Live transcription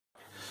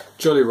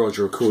Jolly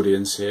Roger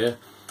accordions here.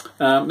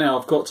 Now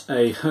I've got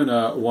a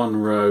Hohner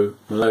One-row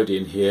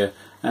melodeon here,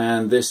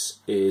 and this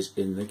is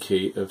in the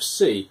key of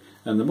C,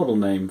 and the model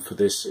name for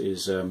this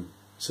is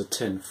it's a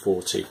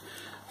 1040.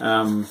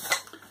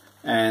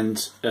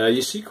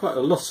 You see quite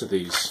a lot of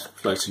these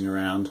floating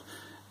around.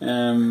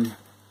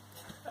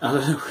 I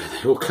don't know where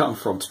they all come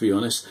from, to be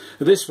honest.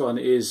 This one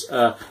is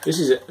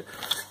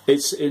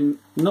it's in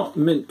not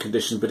mint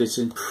condition, but it's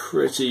in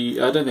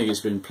pretty. I don't think it's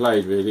been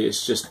played really.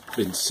 It's just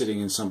been sitting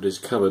in somebody's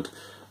cupboard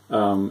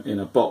in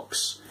a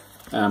box,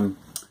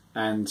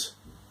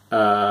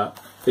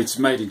 it's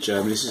made in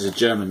Germany. This is a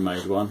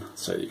German-made one,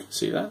 so you can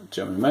see that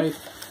German-made,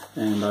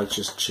 and I've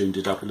just tuned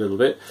it up a little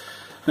bit.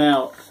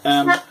 Now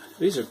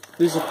these are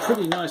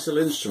pretty nice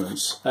little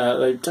instruments.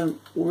 They don't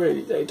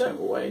weigh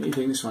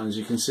anything. This one, as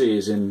you can see,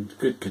 is in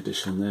good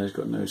condition. There, it's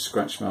got no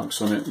scratch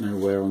marks on it, no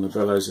wear on the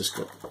bellows. It's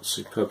got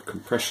superb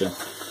compression,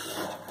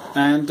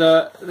 and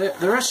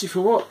they're actually,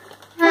 for what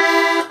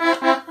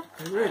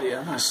they really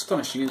are,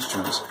 astonishing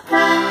instruments.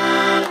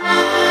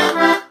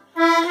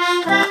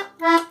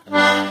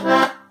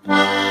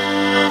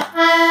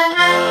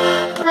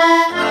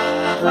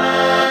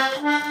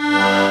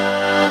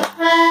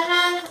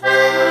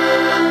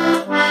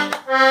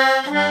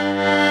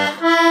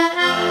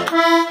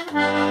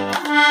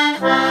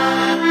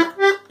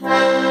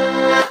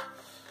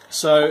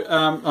 So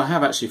I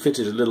have actually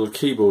fitted a little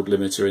keyboard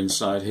limiter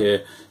inside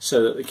here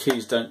so that the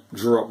keys don't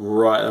drop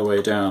right the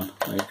way down.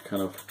 They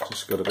kind of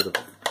just got a bit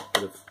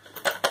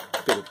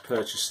of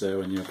purchase there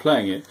when you're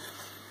playing it.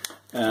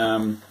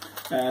 And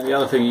the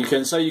other thing you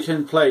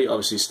can play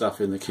obviously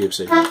stuff in the key of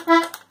C.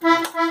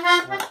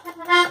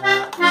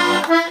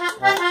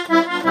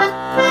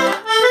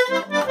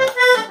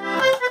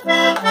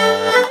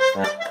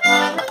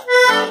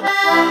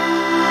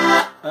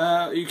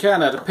 You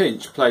can, at a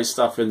pinch, play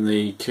stuff in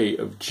the key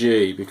of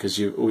G, because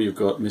all you've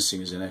got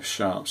missing is an F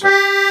sharp. So.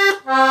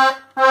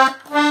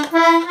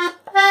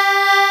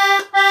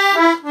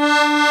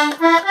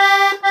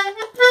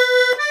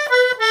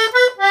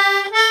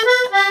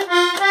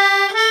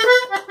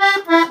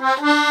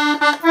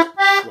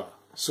 Well,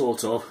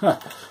 sort of.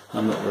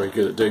 I'm not very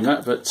good at doing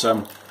that, but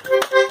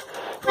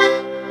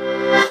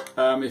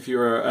if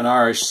you're an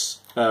Irish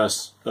a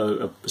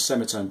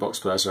semitone box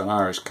player, so an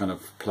Irish kind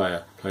of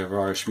player of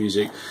Irish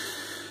music,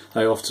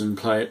 they often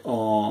play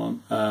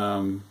on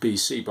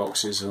BC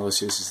boxes, and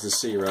obviously this is the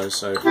C row,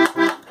 so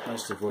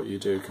most of what you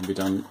do can be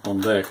done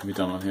on there, can be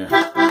done on here.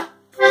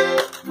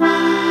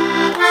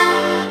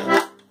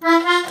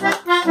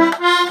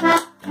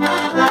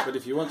 But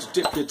if you want to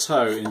dip your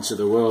toe into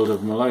the world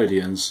of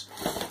melodeons,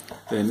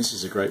 then this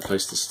is a great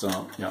place to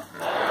start. Yeah,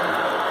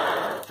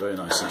 very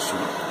nice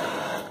instrument.